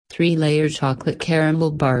3-layer chocolate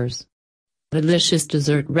caramel bars. Delicious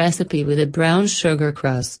dessert recipe with a brown sugar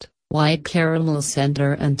crust, white caramel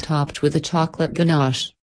center and topped with a chocolate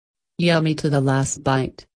ganache. Yummy to the last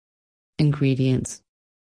bite. Ingredients.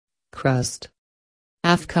 Crust.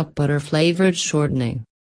 ½ cup butter flavored shortening.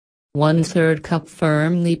 1/3 cup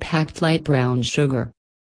firmly packed light brown sugar.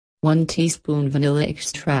 1 teaspoon vanilla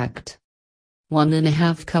extract.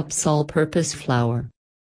 1½ cups all-purpose flour.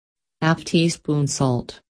 ½ teaspoon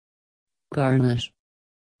salt. Garnish.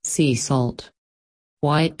 Sea salt.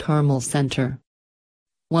 White caramel center.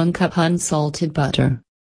 1 cup unsalted butter.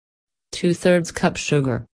 2/3 cup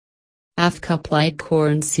sugar. ½ cup light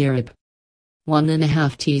corn syrup.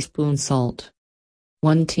 1½ teaspoon salt.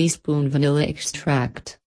 1 teaspoon vanilla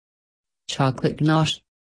extract. Chocolate ganache.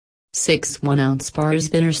 6 1-ounce bars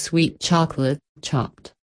bittersweet chocolate,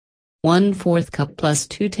 chopped. 1/4 cup plus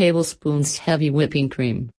 2 tablespoons heavy whipping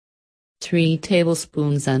cream. 3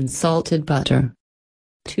 tablespoons unsalted butter.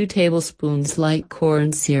 2 tablespoons light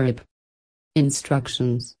corn syrup.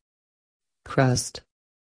 Instructions. Crust.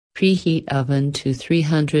 Preheat oven to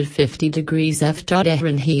 350 degrees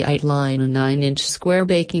Fahrenheit. Line a 9-inch square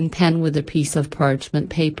baking pan with a piece of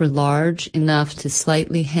parchment paper large enough to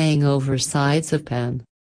slightly hang over sides of pan.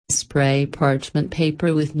 Spray parchment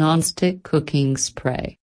paper with non-stick cooking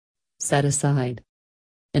spray. Set aside.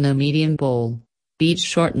 In a medium bowl, beat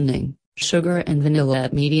shortening, sugar and vanilla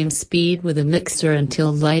at medium speed with a mixer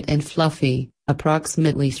until light and fluffy,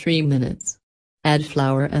 approximately 3 minutes. Add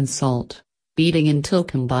flour and salt, beating until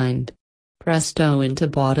combined. Press dough into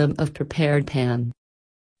bottom of prepared pan.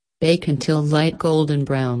 Bake until light golden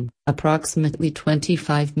brown, approximately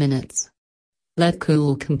 25 minutes. Let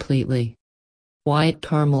cool completely. White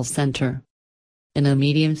caramel center. In a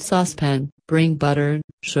medium saucepan, bring butter,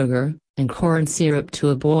 sugar, and corn syrup to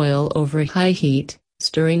a boil over high heat,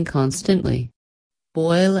 stirring constantly.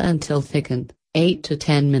 Boil until thickened, 8 to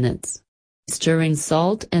 10 minutes. Stir in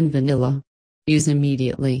salt and vanilla. Use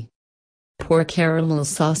immediately. Pour caramel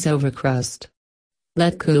sauce over crust.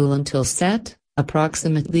 Let cool until set,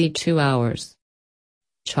 approximately 2 hours.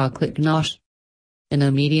 Chocolate ganache. In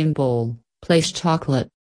a medium bowl, place chocolate.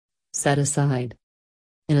 Set aside.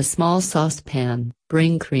 In a small saucepan,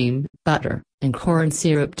 bring cream, butter, and corn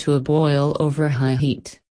syrup to a boil over high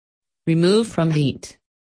heat. Remove from heat.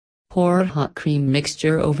 Pour hot cream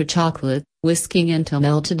mixture over chocolate, whisking until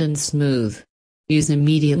melted and smooth. Use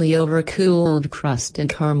immediately over cooled crust and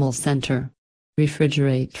caramel center.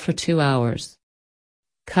 Refrigerate for 2 hours.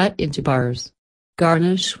 Cut into bars.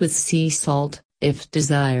 Garnish with sea salt, if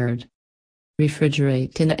desired.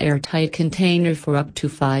 Refrigerate in an airtight container for up to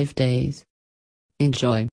 5 days. Enjoy.